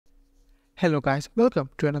Hello guys, welcome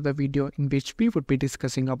to another video in which we would be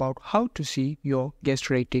discussing about how to see your guest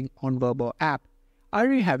rating on VRBO app.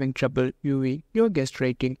 Are you having trouble viewing your guest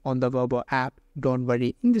rating on the VRBO app? Don't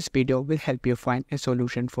worry, in this video will help you find a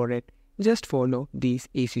solution for it. Just follow these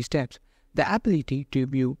easy steps. The ability to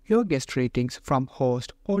view your guest ratings from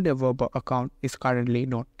host or the VRBO account is currently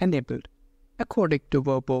not enabled. According to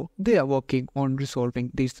VRBO, they are working on resolving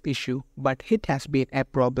this issue, but it has been a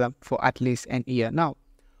problem for at least an year now.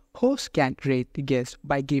 Hosts can rate the guests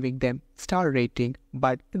by giving them star rating,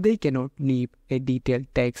 but they cannot leave a detailed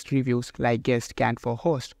text reviews like guests can for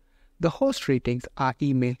hosts. The host ratings are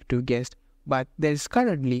emailed to guests, but there is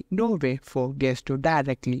currently no way for guests to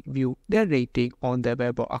directly view their rating on their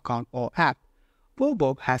VRBO account or app.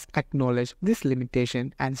 VRBO has acknowledged this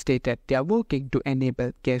limitation and stated they are working to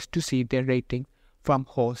enable guests to see their rating from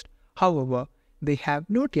hosts. However, they have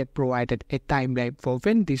not yet provided a timeline for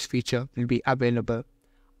when this feature will be available.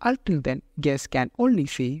 Until then, guests can only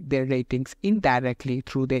see their ratings indirectly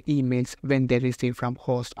through their emails when they receive from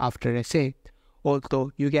hosts after a stay.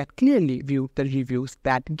 Although you can clearly view the reviews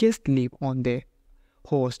that guests leave on their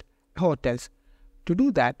host hotels. To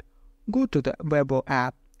do that, go to the VRBO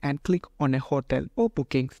app and click on a hotel or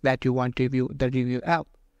bookings that you want to view the review app.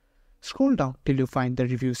 Scroll down till you find the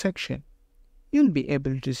review section. You'll be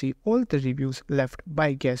able to see all the reviews left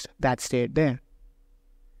by guests that stayed there.